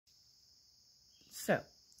So,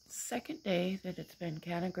 second day that it's been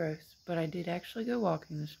kind of gross, but I did actually go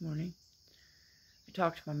walking this morning. I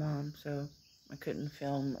talked to my mom, so I couldn't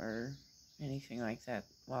film or anything like that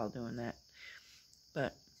while doing that.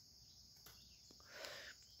 But,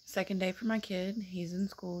 second day for my kid. He's in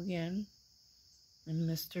school again. And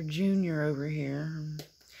Mr. Junior over here.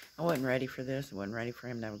 I wasn't ready for this. I wasn't ready for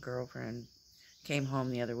him to have a girlfriend. Came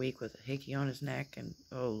home the other week with a hickey on his neck, and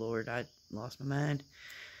oh Lord, I lost my mind.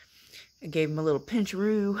 I gave him a little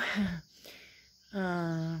pincharoo.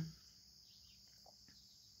 And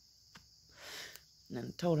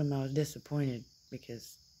told him I was disappointed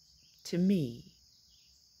because, to me,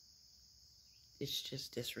 it's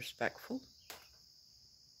just disrespectful.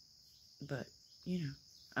 But, you know,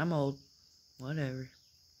 I'm old. Whatever.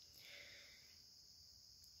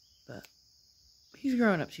 But he's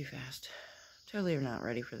growing up too fast. Totally are not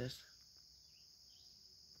ready for this.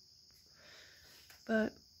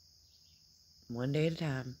 But one day at a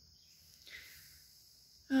time.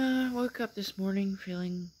 I woke up this morning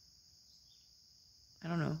feeling, I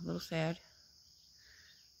don't know, a little sad.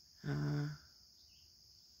 I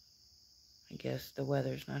guess the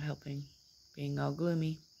weather's not helping, being all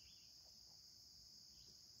gloomy.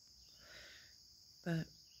 But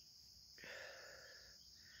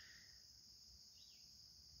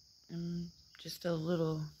I'm just a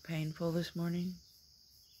little painful this morning.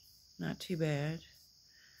 Not too bad.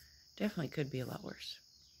 Definitely could be a lot worse.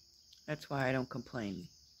 That's why I don't complain.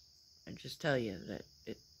 I just tell you that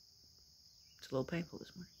it's a little painful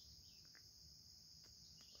this morning.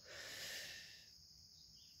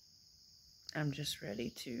 I'm just ready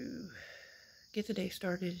to get the day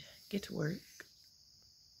started, get to work,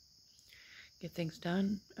 get things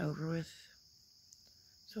done, over with,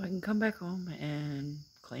 so I can come back home and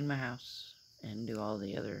clean my house and do all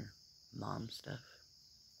the other mom stuff.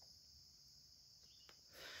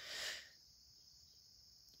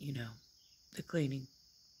 You know, the cleaning,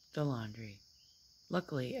 the laundry.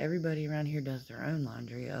 Luckily, everybody around here does their own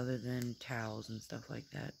laundry other than towels and stuff like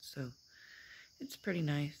that, so it's pretty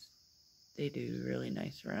nice. They do really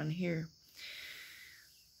nice around here.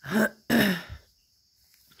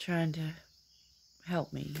 Trying to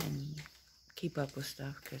help me and keep up with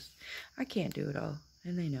stuff because I can't do it all,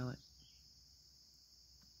 and they know it.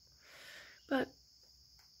 But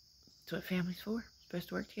it's what family's for. It's supposed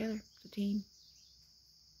to work together. It's a team.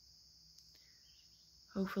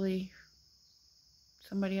 Hopefully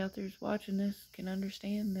somebody out there's watching this can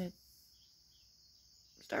understand that.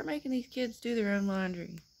 Start making these kids do their own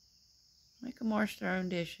laundry. Make them wash their own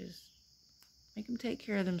dishes. Make them take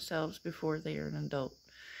care of themselves before they are an adult.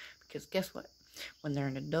 Because guess what? When they're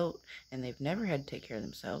an adult and they've never had to take care of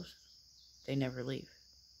themselves, they never leave.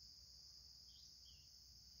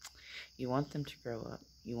 You want them to grow up.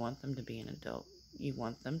 You want them to be an adult. You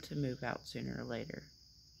want them to move out sooner or later.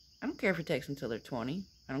 I don't care if it takes until they're 20.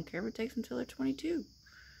 I don't care if it takes until they're 22.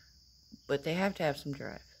 But they have to have some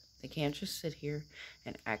drive. They can't just sit here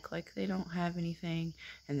and act like they don't have anything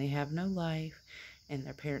and they have no life and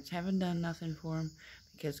their parents haven't done nothing for them.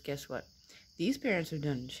 Because guess what? These parents have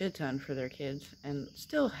done a shit ton for their kids and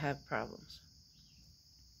still have problems.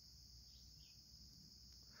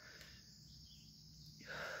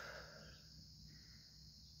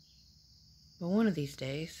 But one of these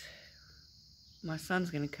days, my son's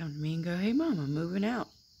going to come to me and go, "Hey, Mom, I'm moving out."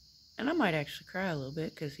 And I might actually cry a little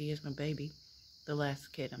bit because he is my baby. The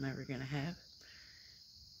last kid I'm ever going to have.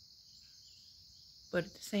 But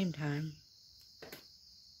at the same time,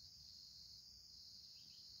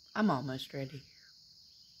 I'm almost ready.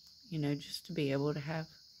 You know, just to be able to have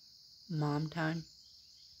mom time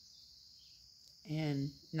and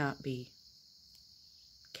not be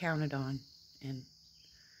counted on, and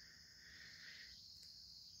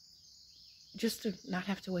just to not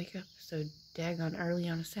have to wake up so daggone early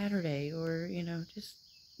on a Saturday, or, you know, just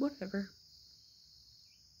whatever.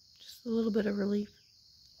 Just a little bit of relief.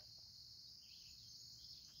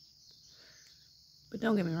 But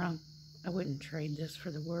don't get me wrong, I wouldn't trade this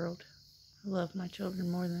for the world. I love my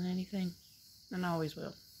children more than anything, and I always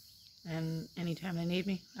will. And anytime they need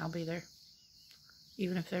me, I'll be there.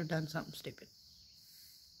 Even if they've done something stupid.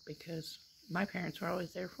 Because my parents were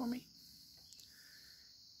always there for me.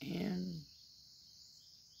 And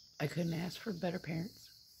I couldn't ask for better parents.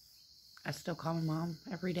 I still call my mom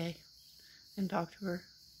every day and talk to her.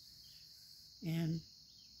 And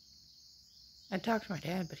I talk to my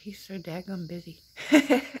dad, but he's so daggone busy.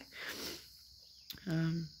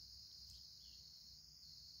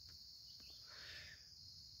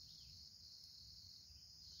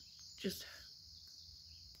 Just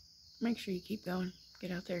make sure you keep going.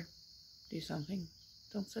 Get out there. Do something.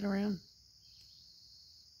 Don't sit around.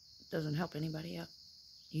 Doesn't help anybody out.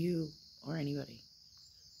 You or anybody.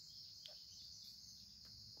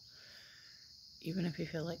 Even if you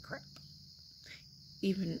feel like crap.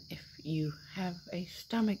 Even if you have a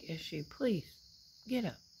stomach issue, please get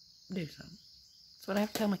up. Do something. That's what I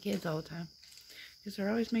have to tell my kids all the time. Because they're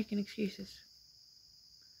always making excuses.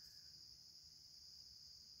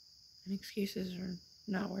 And excuses are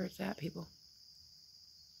not where it's at, people.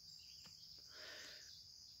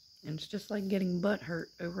 And it's just like getting butt hurt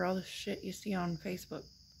over all the shit you see on Facebook.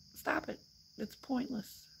 Stop it. It's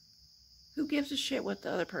pointless. Who gives a shit what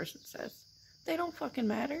the other person says? They don't fucking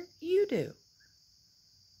matter. You do.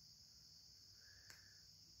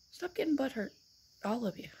 Stop getting butt hurt. All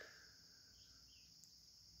of you.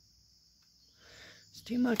 It's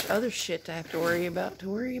too much other shit to have to worry about. To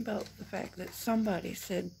worry about the fact that somebody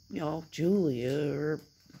said, you know, Julia or,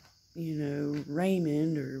 you know,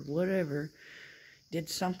 Raymond or whatever did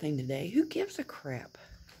something today. Who gives a crap?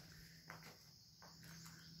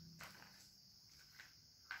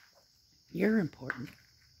 You're important.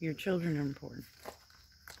 Your children are important.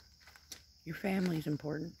 Your family's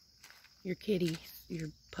important. Your kitties, your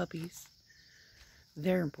puppies,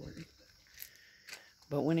 they're important.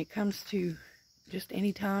 But when it comes to just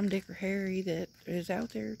any Tom, Dick, or Harry that is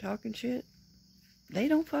out there talking shit, they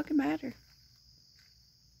don't fucking matter.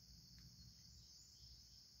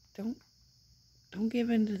 Don't give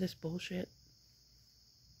in to this bullshit.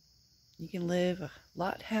 You can live a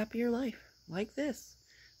lot happier life like this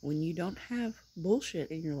when you don't have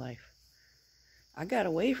bullshit in your life. I got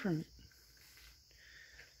away from it.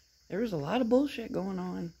 There was a lot of bullshit going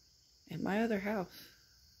on in my other house.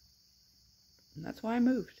 And that's why I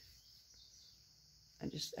moved. I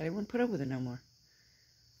didn't want to put up with it no more.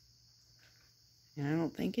 And I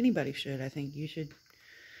don't think anybody should. I think you should,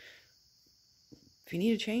 if you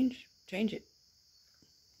need to change, change it.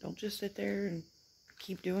 Don't just sit there and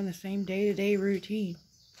keep doing the same day-to-day routine.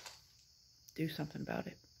 Do something about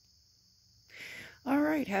it. All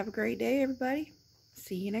right, have a great day, everybody.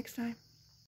 See you next time.